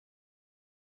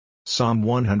Psalm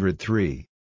 103.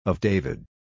 Of David.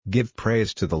 Give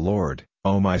praise to the Lord,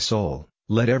 O my soul,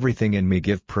 let everything in me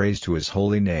give praise to his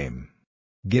holy name.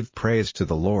 Give praise to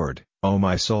the Lord, O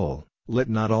my soul, let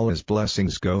not all his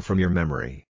blessings go from your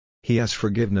memory. He has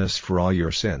forgiveness for all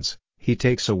your sins, he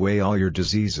takes away all your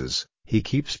diseases, he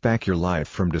keeps back your life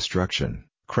from destruction,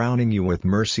 crowning you with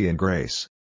mercy and grace.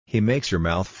 He makes your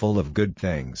mouth full of good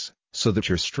things, so that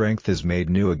your strength is made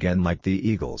new again like the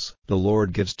eagles. The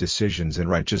Lord gives decisions in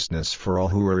righteousness for all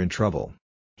who are in trouble.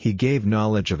 He gave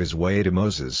knowledge of his way to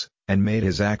Moses, and made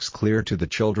his acts clear to the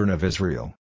children of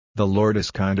Israel. The Lord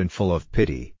is kind and full of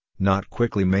pity, not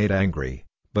quickly made angry,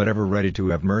 but ever ready to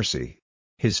have mercy.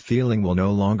 His feeling will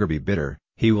no longer be bitter,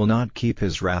 he will not keep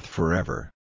his wrath forever.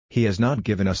 He has not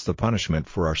given us the punishment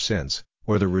for our sins,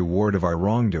 or the reward of our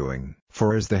wrongdoing.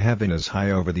 For as the heaven is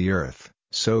high over the earth,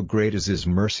 so great is his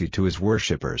mercy to his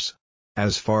worshippers.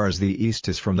 As far as the east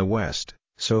is from the west,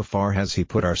 so far has he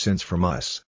put our sins from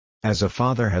us. As a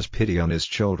father has pity on his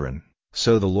children,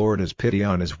 so the Lord has pity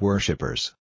on his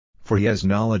worshippers. For he has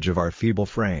knowledge of our feeble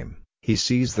frame, he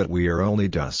sees that we are only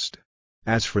dust.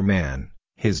 As for man,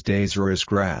 his days are as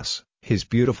grass, his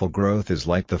beautiful growth is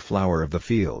like the flower of the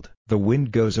field. The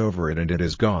wind goes over it and it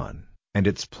is gone, and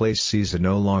its place sees it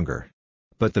no longer.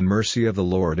 But the mercy of the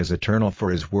Lord is eternal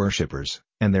for his worshippers,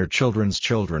 and their children's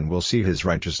children will see his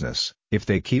righteousness, if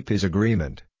they keep his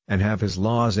agreement, and have his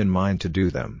laws in mind to do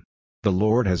them. The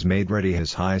Lord has made ready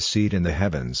his high seat in the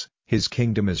heavens, his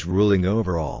kingdom is ruling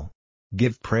over all.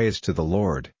 Give praise to the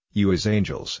Lord, you his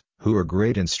angels, who are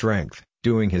great in strength,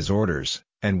 doing his orders,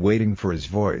 and waiting for his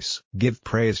voice. Give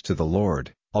praise to the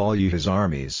Lord, all you his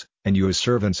armies, and you his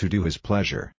servants who do his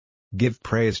pleasure. Give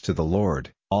praise to the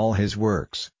Lord, all his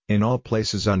works, in all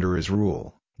places under his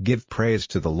rule. Give praise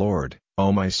to the Lord,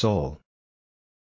 O my soul.